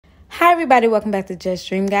Hi, everybody. Welcome back to Just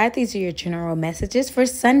Dream Guide. These are your general messages for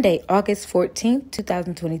Sunday, August 14th,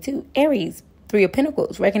 2022. Aries, Three of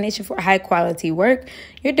Pentacles, recognition for high quality work.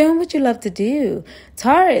 You're doing what you love to do.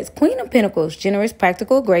 Taurus, Queen of Pentacles, generous,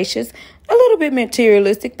 practical, gracious, a little bit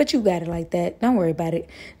materialistic, but you got it like that. Don't worry about it.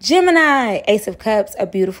 Gemini, Ace of Cups, a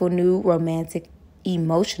beautiful new romantic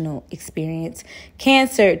emotional experience.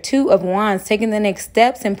 Cancer, Two of Wands, taking the next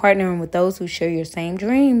steps and partnering with those who share your same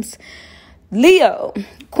dreams. Leo,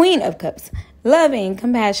 Queen of Cups, loving,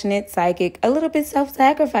 compassionate, psychic, a little bit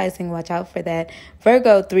self-sacrificing. Watch out for that.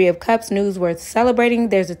 Virgo, Three of Cups, news worth celebrating.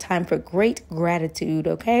 There's a time for great gratitude,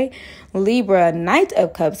 okay? Libra, Knight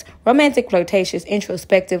of Cups, romantic, flirtatious,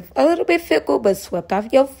 introspective, a little bit fickle, but swept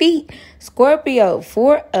off your feet. Scorpio,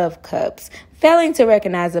 Four of Cups, failing to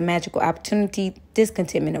recognize a magical opportunity,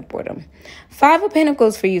 discontentment, or boredom. Five of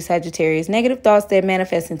Pentacles for you, Sagittarius, negative thoughts that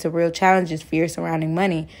manifest into real challenges, fear surrounding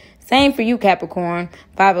money. Same for you, Capricorn.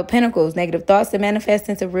 Five of Pentacles, negative thoughts that manifest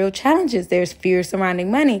into real challenges. There's fear surrounding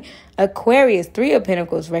money. Aquarius, Three of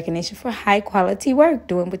Pentacles, recognition for high quality work,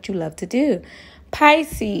 doing what you love to do.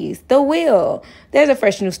 Pisces, the Wheel. There's a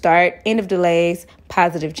fresh new start, end of delays,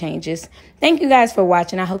 positive changes. Thank you guys for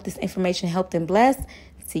watching. I hope this information helped and blessed.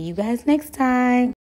 See you guys next time.